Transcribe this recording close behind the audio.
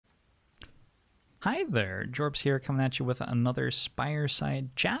Hi there, Jorbs here coming at you with another Spire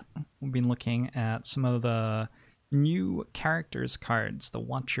side chat. We've been looking at some of the new characters cards. The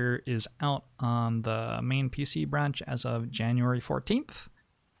Watcher is out on the main PC branch as of January 14th.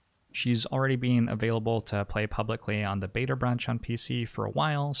 She's already been available to play publicly on the beta branch on PC for a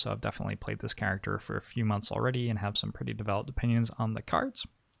while, so I've definitely played this character for a few months already and have some pretty developed opinions on the cards.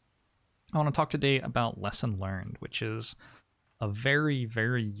 I want to talk today about Lesson Learned, which is a very,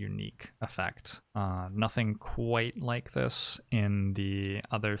 very unique effect. Nothing quite like this in the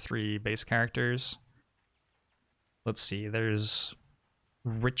other three base characters. Let's see, there's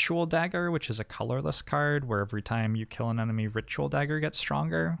Ritual Dagger, which is a colorless card where every time you kill an enemy, Ritual Dagger gets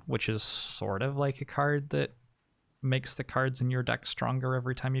stronger, which is sort of like a card that makes the cards in your deck stronger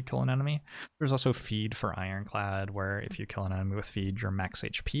every time you kill an enemy. There's also Feed for Ironclad, where if you kill an enemy with Feed, your max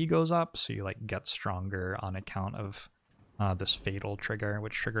HP goes up, so you like get stronger on account of this fatal trigger,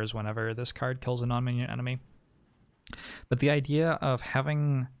 which triggers whenever this card kills a non-minion enemy. But the idea of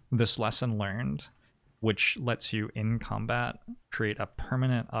having this Lesson Learned, which lets you in combat create a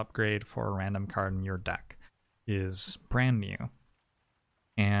permanent upgrade for a random card in your deck, is brand new.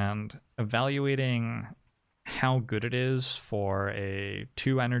 And evaluating how good it is for a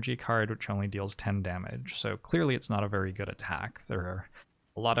 2 energy card which only deals 10 damage. So clearly it's not a very good attack. There are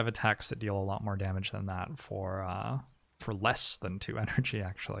a lot of attacks that deal a lot more damage than that for less than 2 energy,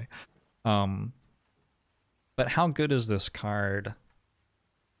 actually. But how good is this card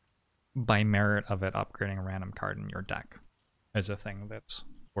by merit of it upgrading a random card in your deck is a thing that's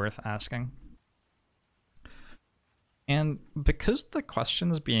worth asking. And because the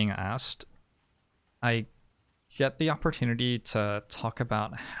question's being asked, I get the opportunity to talk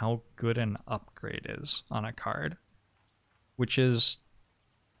about how good an upgrade is on a card, which is...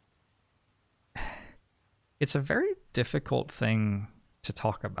 it's a very difficult thing to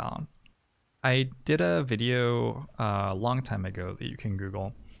talk about. I did a video a long time ago that you can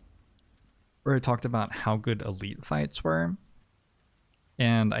Google where I talked about how good elite fights were,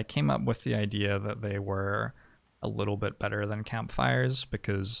 and I came up with the idea that they were a little bit better than campfires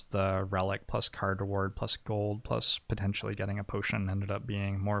because the relic plus card reward plus gold plus potentially getting a potion ended up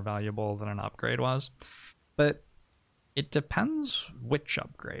being more valuable than an upgrade was. But it depends which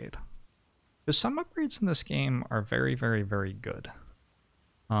upgrade. Because some upgrades in this game are very, very, very good.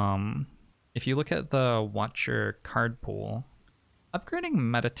 If you look at the Watcher card pool, upgrading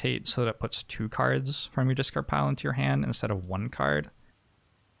Meditate so that it puts 2 cards from your discard pile into your hand instead of 1 card,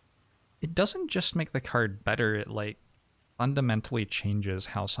 it doesn't just make the card better, it like fundamentally changes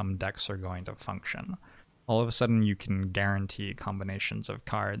how some decks are going to function. All of a sudden you can guarantee combinations of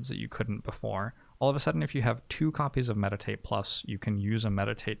cards that you couldn't before. All of a sudden, if you have 2 copies of Meditate Plus, you can use a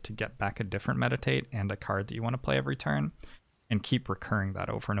Meditate to get back a different Meditate and a card that you want to play every turn, and keep recurring that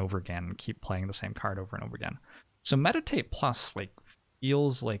over and over again, and keep playing the same card over and over again. So Meditate Plus like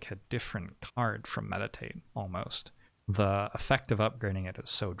feels like a different card from Meditate, almost. The effect of upgrading it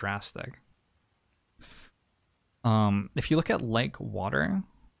is so drastic. If you look at Like Water,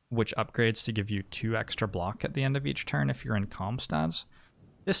 which upgrades to give you 2 extra block at the end of each turn if you're in calm stats,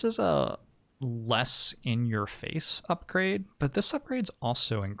 this is a less in your face upgrade, but this upgrade's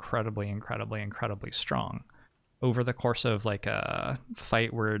also incredibly strong. Over the course of like a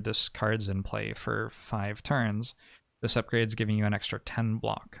fight where this card's in play for 5 turns, this upgrade's giving you an extra 10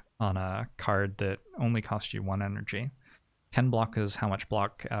 block on a card that only cost you 1 energy. 10 block is how much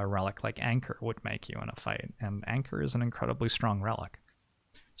block a relic like Anchor would make you in a fight, and Anchor is an incredibly strong relic.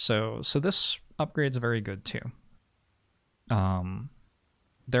 So this upgrade's very good too.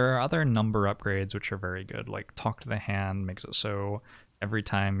 There are other number upgrades which are very good, like Talk to the Hand makes it so every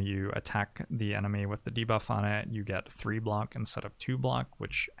time you attack the enemy with the debuff on it, you get 3 block instead of 2 block,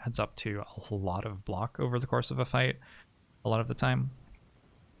 which adds up to a lot of block over the course of a fight a lot of the time.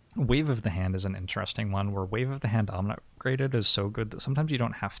 Wave of the Hand is an interesting one, where Wave of the Hand upgraded is so good that sometimes you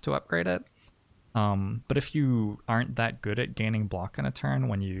don't have to upgrade it. But if you aren't that good at gaining block in a turn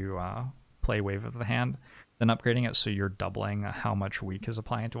when you play Wave of the Hand, then upgrading it so you're doubling how much weak is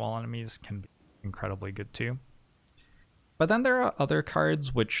applying to all enemies can be incredibly good too. But then there are other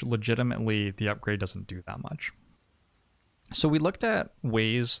cards which legitimately the upgrade doesn't do that much. So we looked at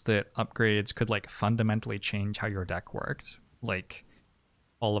ways that upgrades could like fundamentally change how your deck worked. Like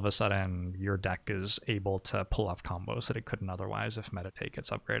all of a sudden your deck is able to pull off combos that it couldn't otherwise if Meditate gets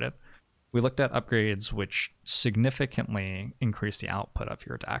upgraded. We looked at upgrades which significantly increase the output of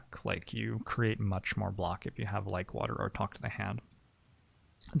your deck, like you create much more block if you have Like Water or Talk to the Hand.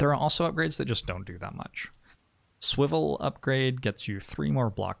 There are also upgrades that just don't do that much. Swivel upgrade gets you 3 more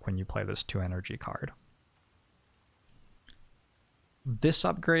block when you play this 2 energy card. This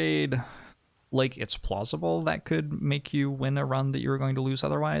upgrade Like, it's plausible that could make you win a run that you were going to lose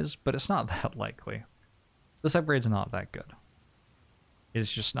otherwise, but it's not that likely. This upgrade's not that good.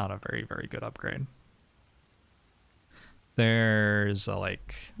 It's just not a very, very good upgrade. There's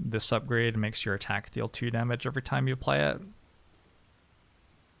like, this upgrade makes your attack deal 2 damage every time you play it.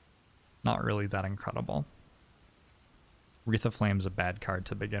 Not really that incredible. Wreath of Flame's a bad card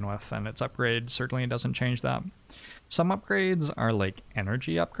to begin with, and its upgrade certainly doesn't change that. Some upgrades are like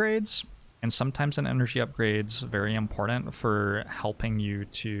energy upgrades, and sometimes an energy upgrade's very important for helping you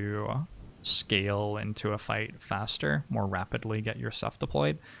to scale into a fight faster, more rapidly get your stuff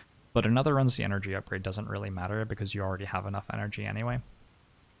deployed. But in other runs, the energy upgrade doesn't really matter because you already have enough energy anyway.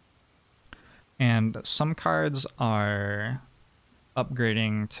 And some cards are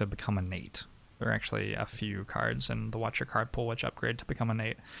upgrading to become innate. There are actually a few cards in the Watcher card pool which upgrade to become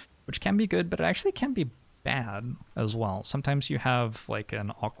innate, which can be good, but it actually can be bad as well. Sometimes you have like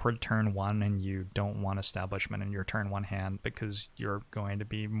an awkward turn 1 and you don't want Establishment in your turn 1 hand because you're going to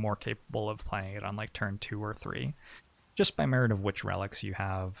be more capable of playing it on like turn 2 or 3, just by merit of which relics you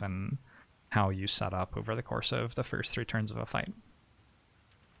have and how you set up over the course of the first 3 turns of a fight.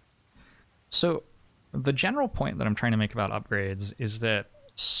 So the general point that I'm trying to make about upgrades is that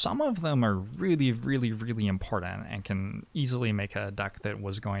some of them are really, really, really important and can easily make a deck that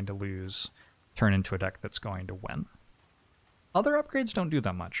was going to lose turn into a deck that's going to win. Other upgrades don't do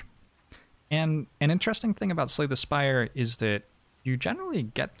that much. And an interesting thing about Slay the Spire is that you generally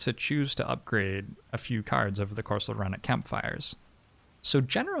get to choose to upgrade a few cards over the course of the run at campfires. So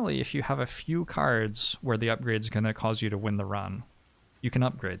generally, if you have a few cards where the upgrade's going to cause you to win the run, you can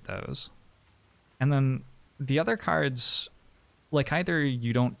upgrade those. And then the other cards, like either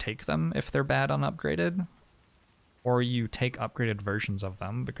you don't take them if they're bad unupgraded, or you take upgraded versions of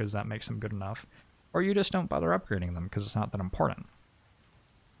them because that makes them good enough, or you just don't bother upgrading them because it's not that important.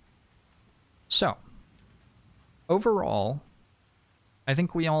 So, overall, I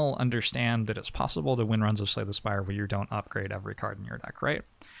think we all understand that it's possible to win runs of Slay the Spire where you don't upgrade every card in your deck, right?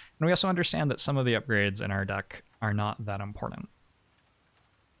 And we also understand that some of the upgrades in our deck are not that important.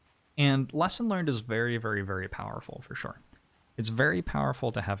 And Lesson Learned is very, very, very powerful for sure. It's very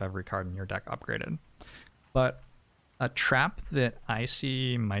powerful to have every card in your deck upgraded. But a trap that I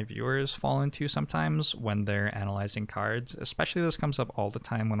see my viewers fall into sometimes when they're analyzing cards, especially this comes up all the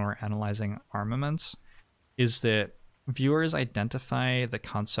time when we're analyzing armaments, is that viewers identify the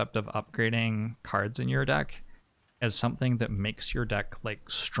concept of upgrading cards in your deck as something that makes your deck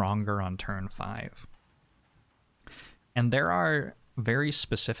like stronger on turn 5. And there are very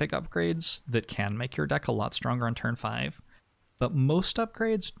specific upgrades that can make your deck a lot stronger on turn 5, but most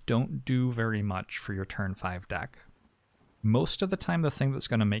upgrades don't do very much for your turn 5 deck. Most of the time, the thing that's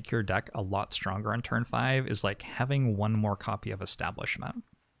going to make your deck a lot stronger on turn 5 is like having one more copy of Establishment,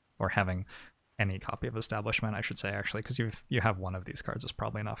 or having any copy of Establishment, I should say, actually, because you have one of these cards is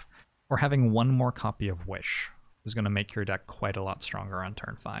probably enough. Or having one more copy of Wish is going to make your deck quite a lot stronger on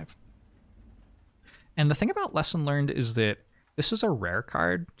turn 5. And the thing about Lesson Learned is that this is a rare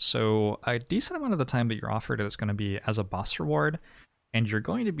card, so a decent amount of the time that you're offered it is going to be as a boss reward, and you're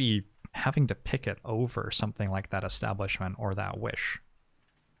going to be having to pick it over something like that Establishment or that Wish.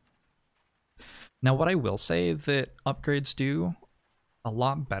 Now, what I will say that upgrades do a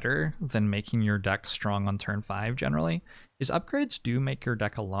lot better than making your deck strong on turn 5 generally is upgrades do make your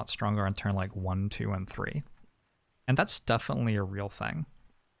deck a lot stronger on turn like 1, 2, and 3. And that's definitely a real thing.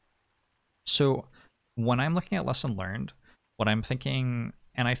 So when I'm looking at Lesson Learned, what I'm thinking,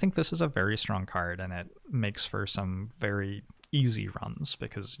 and I think this is a very strong card and it makes for some very easy runs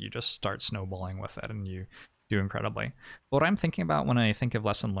because you just start snowballing with it and you do incredibly. But what I'm thinking about when I think of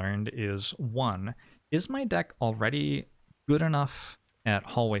Lesson Learned is, 1, is my deck already good enough at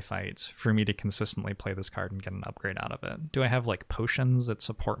hallway fights for me to consistently play this card and get an upgrade out of it? Do I have like potions that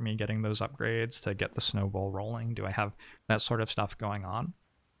support me getting those upgrades to get the snowball rolling? Do I have that sort of stuff going on?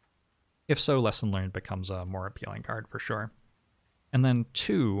 If so, Lesson Learned becomes a more appealing card for sure. And then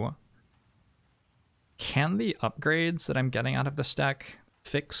 2, can the upgrades that I'm getting out of this deck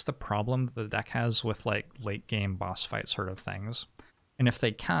fix the problem that the deck has with like late game boss fight sort of things? And if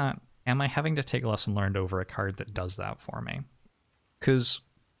they can't, am I having to take Lesson Learned over a card that does that for me? Because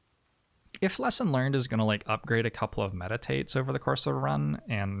if Lesson Learned is going to like upgrade a couple of meditates over the course of a run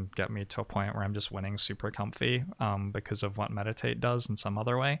and get me to a point where I'm just winning super comfy because of what meditate does in some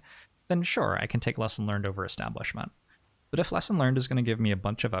other way, then sure, I can take Lesson Learned over Establishment. But if Lesson Learned is going to give me a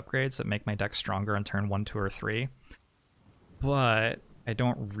bunch of upgrades that make my deck stronger on turn 1, 2, or 3, but I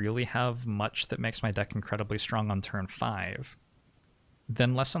don't really have much that makes my deck incredibly strong on turn 5,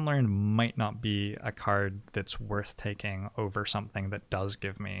 then Lesson Learned might not be a card that's worth taking over something that does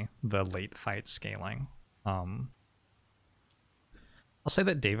give me the late fight scaling. I'll say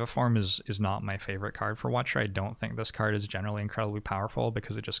that Devaform is not my favorite card for Watcher. I don't think this card is generally incredibly powerful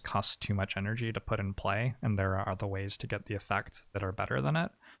because it just costs too much energy to put in play, and there are other ways to get the effect that are better than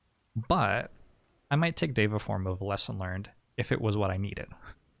it. But I might take Devaform over Lesson Learned if it was what I needed.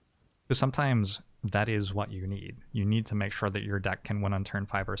 Because sometimes that is what you need. You need to make sure that your deck can win on turn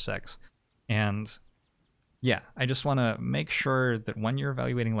 5 or 6. And yeah, I just want to make sure that when you're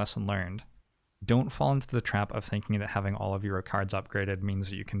evaluating Lesson Learned, don't fall into the trap of thinking that having all of your cards upgraded means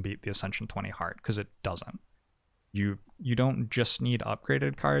that you can beat the Ascension 20 hard, because it doesn't. You don't just need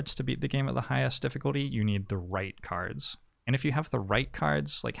upgraded cards to beat the game at the highest difficulty, you need the right cards. And if you have the right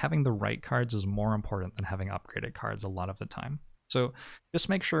cards, like having the right cards is more important than having upgraded cards a lot of the time. So just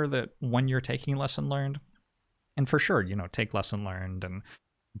make sure that when you're taking Lesson Learned, and for sure, take Lesson Learned and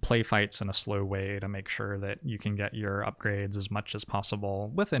play fights in a slow way to make sure that you can get your upgrades as much as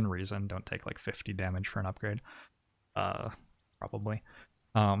possible within reason. Don't take like 50 damage for an upgrade. Probably.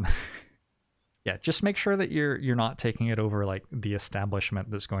 Yeah, just make sure that you're not taking it over like the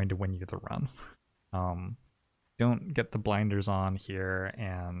establishment that's going to win you the run. Don't get the blinders on here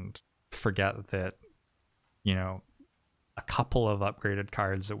and forget that, a couple of upgraded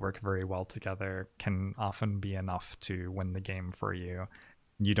cards that work very well together can often be enough to win the game for you.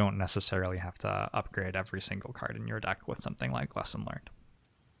 You don't necessarily have to upgrade every single card in your deck with something like Lesson Learned.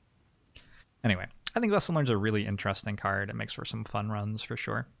 Anyway, I think Lesson Learned's a really interesting card. It makes for some fun runs for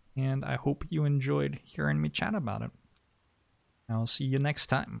sure. And I hope you enjoyed hearing me chat about it. I'll see you next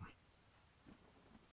time.